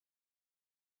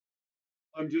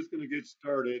I'm just going to get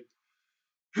started.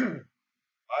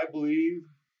 I believe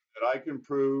that I can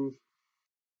prove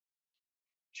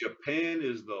Japan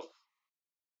is the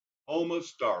home of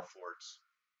star forts,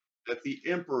 that the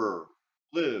emperor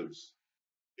lives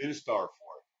in a star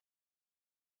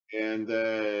fort, and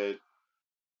that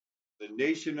the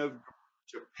nation of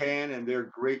Japan and their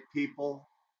great people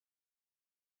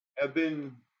have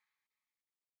been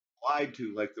lied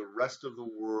to like the rest of the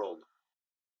world.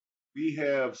 We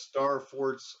have star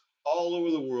forts all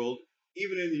over the world,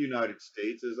 even in the United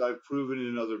States, as I've proven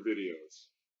in other videos.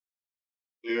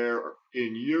 They're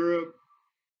in Europe.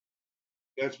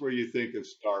 That's where you think of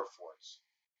star forts.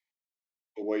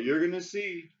 But what you're going to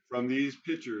see from these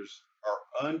pictures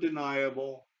are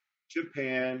undeniable.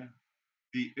 Japan,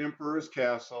 the Emperor's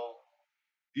Castle.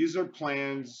 These are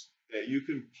plans that you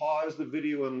can pause the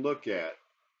video and look at.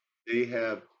 They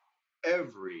have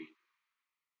every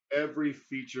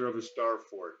feature of a star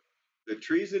fort. The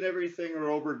trees and everything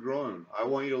are overgrown. I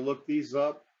want you to look these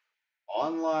up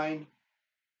online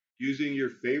using your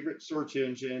favorite search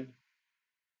engine.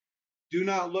 Do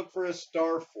not look for a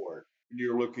star fort when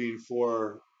you're looking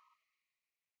for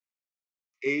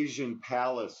Asian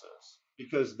palaces,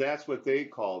 because that's what they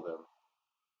call them.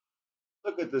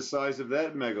 Look at the size of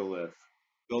that megalith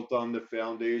built on the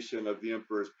foundation of the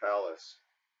Emperor's Palace.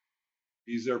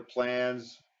 These are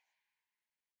plans.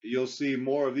 You'll see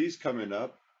more of these coming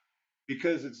up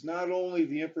because it's not only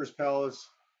the Emperor's Palace.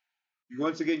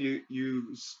 Once again,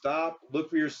 you stop, look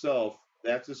for yourself.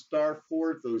 That's a star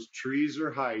fort. Those trees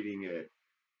are hiding it.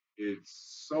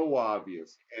 It's so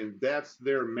obvious. And that's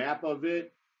their map of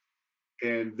it,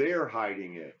 and they're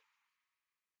hiding it.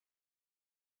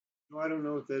 No, I don't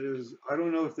know if that is. I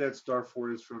don't know if that star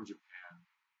fort is from Japan.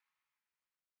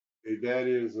 That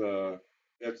is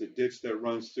that's a ditch that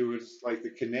runs through it. It's like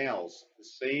the canals. The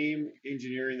same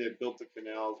engineering that built the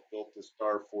canals built the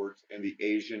star forts and the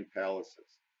Asian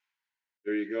palaces.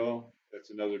 There you go.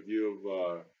 That's another view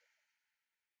of.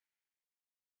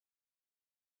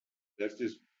 That's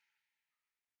just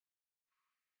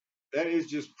that is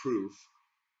just proof.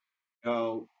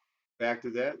 Now back to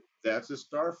that. That's a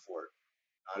star fort.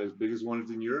 Not as big as one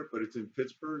in Europe, but it's in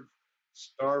Pittsburgh.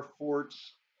 Star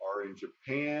forts are in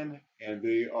Japan and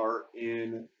they are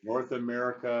in North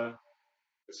America,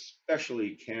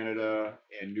 especially Canada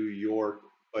and New York,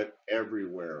 but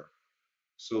everywhere.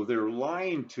 So they're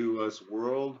lying to us,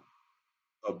 world,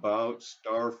 about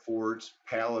star forts,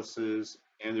 palaces,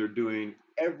 and they're doing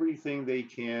everything they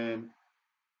can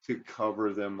to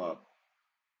cover them up.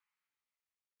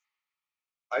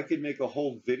 I could make a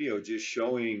whole video just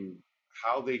showing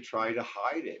how they try to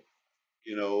hide it,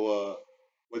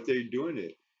 what they're doing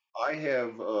it. I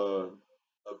have a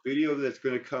video that's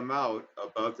going to come out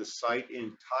about the site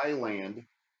in Thailand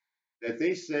that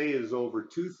they say is over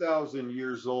 2,000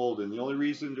 years old. And the only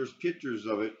reason there's pictures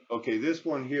of it, okay, this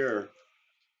one here,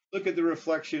 look at the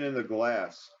reflection in the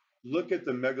glass. Look at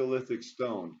the megalithic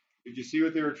stone. Did you see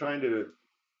what they were trying to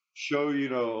show?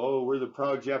 Oh, we're the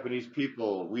proud Japanese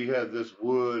people. We have this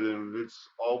wood and it's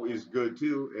always good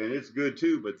too. And it's good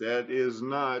too, but that is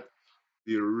not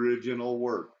the original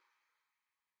work.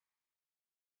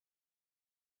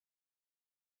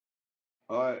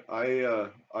 I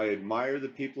admire the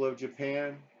people of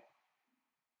Japan.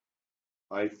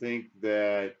 I think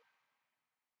that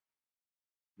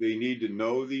they need to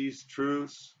know these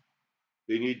truths.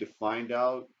 They need to find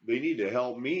out. They need to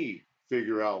help me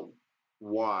figure out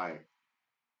why.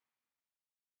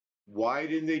 Why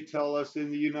didn't they tell us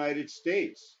in the United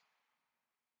States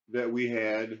that we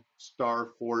had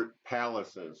star fort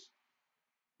palaces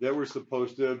that were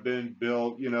supposed to have been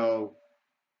built,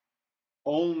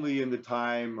 only in the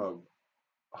time of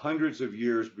hundreds of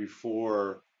years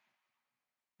before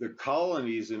the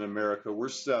colonies in America were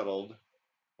settled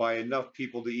by enough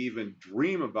people to even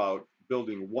dream about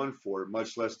building one fort,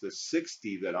 much less the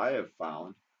 60 that I have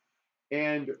found.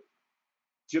 And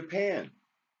Japan,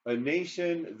 a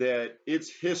nation that its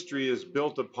history is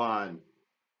built upon,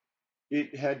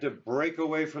 it had to break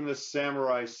away from the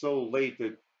samurai so late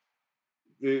that,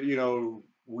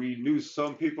 we knew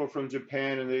some people from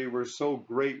Japan and they were so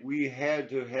great. We had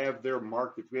to have their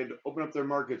markets. We had to open up their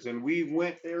markets. And we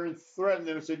went there and threatened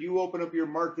them and said, you open up your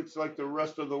markets like the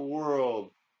rest of the world.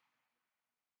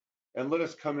 And let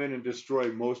us come in and destroy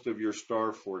most of your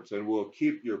star forts, and we'll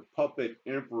keep your puppet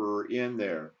emperor in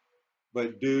there.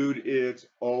 But dude, it's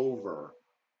over.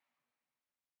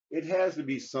 It has to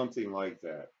be something like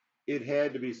that. It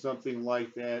had to be something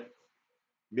like that.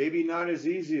 Maybe not as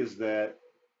easy as that,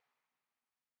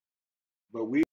 but we